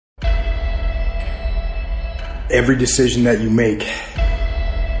Every decision that you make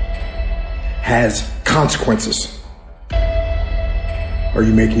has consequences. Are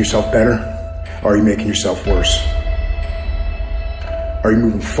you making yourself better? Or are you making yourself worse? Are you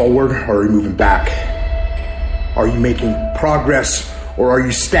moving forward or are you moving back? Are you making progress or are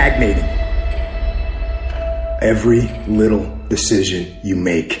you stagnating? Every little decision you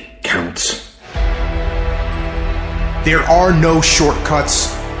make counts. There are no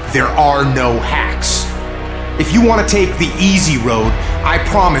shortcuts. There are no hacks. If you want to take the easy road, I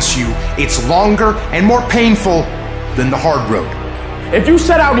promise you it's longer and more painful than the hard road. If you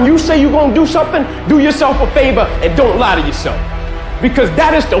set out and you say you're going to do something, do yourself a favor and don't lie to yourself. Because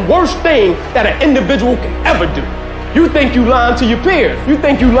that is the worst thing that an individual can ever do. You think you lying to your peers. You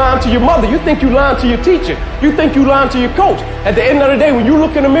think you lying to your mother. You think you lying to your teacher. You think you lying to your coach. At the end of the day, when you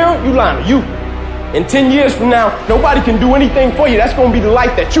look in the mirror, you lying to you. In 10 years from now, nobody can do anything for you. That's going to be the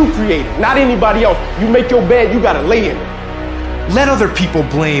life that you created, not anybody else. You make your bed, you got to lay in it. Let other people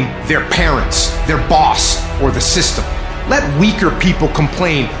blame their parents, their boss, or the system. Let weaker people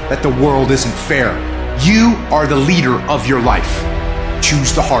complain that the world isn't fair. You are the leader of your life.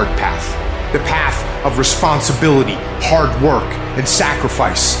 Choose the hard path. The path of responsibility, hard work, and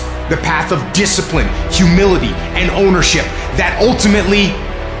sacrifice. The path of discipline, humility, and ownership that ultimately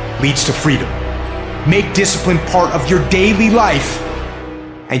leads to freedom. Make discipline part of your daily life,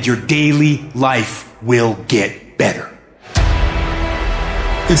 and your daily life will get better.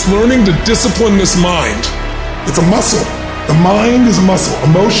 It's learning to discipline this mind. It's a muscle. The mind is a muscle.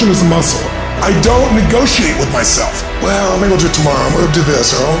 Emotion is a muscle. I don't negotiate with myself. Well, maybe I'll do it tomorrow. I'm going to do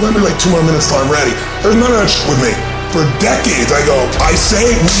this. Or let me like 2 more minutes till I'm ready. There's none of that shit with me. For decades, I go, I say,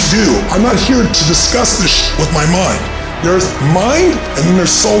 we do. I'm not here to discuss this shit with my mind. There's mind, and then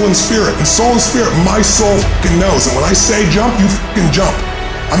there's soul and spirit. And soul and spirit, my soul fucking knows. And when I say jump, you fucking jump.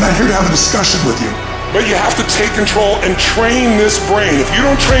 I'm not here to have a discussion with you. But you have to take control and train this brain. If you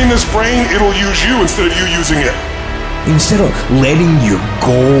don't train this brain, it'll use you instead of you using it. Instead of letting your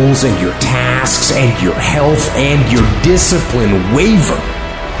goals and your tasks and your health and your discipline waver,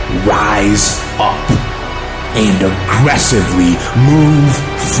 rise up and aggressively move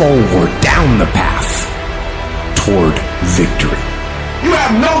forward down the path toward victory. You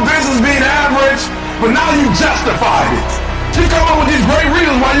have no business being average, but now you justified it. You come up with these great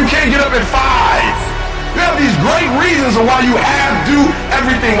reasons why you can't get up at 5. You have these great reasons of why you do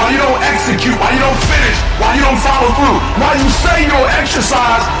everything, why you don't execute, why you don't finish, why you don't follow through, why you say you don't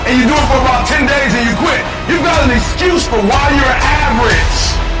exercise and you do it for about 10 days and you quit. You've got an excuse for why you're average.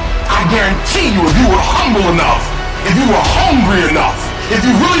 I guarantee you, if you were humble enough, if you were hungry enough, if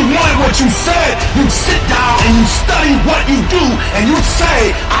you really wanted what you said, you'd sit down and you'd study what you do and you'd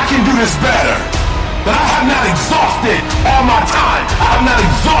say, I can do this better. But I have not exhausted all my time. I have not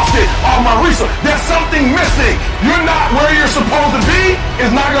exhausted all my resources. There's something missing. You're not where you're supposed to be. It's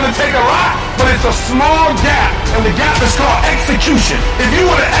not going to take a lot, but it's a small gap. And the gap is called execution. If you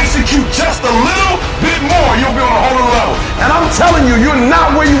were to execute just a little bit more, you'll be on a whole other level. And I'm telling you, you're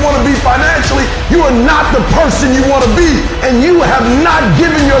not where you want to be financially. You are not the person you want to be. And you have not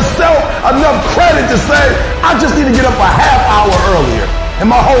given yourself enough credit to say, I just need to get up a half hour earlier and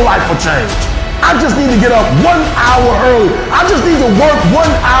my whole life will change. I just need to get up 1 hour early. I just need to work 1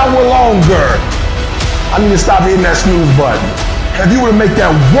 hour longer. I need to stop hitting that snooze button. And if you were to make that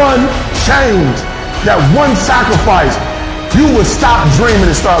one change, that one sacrifice, you would stop dreaming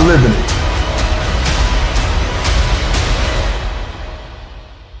and start living it.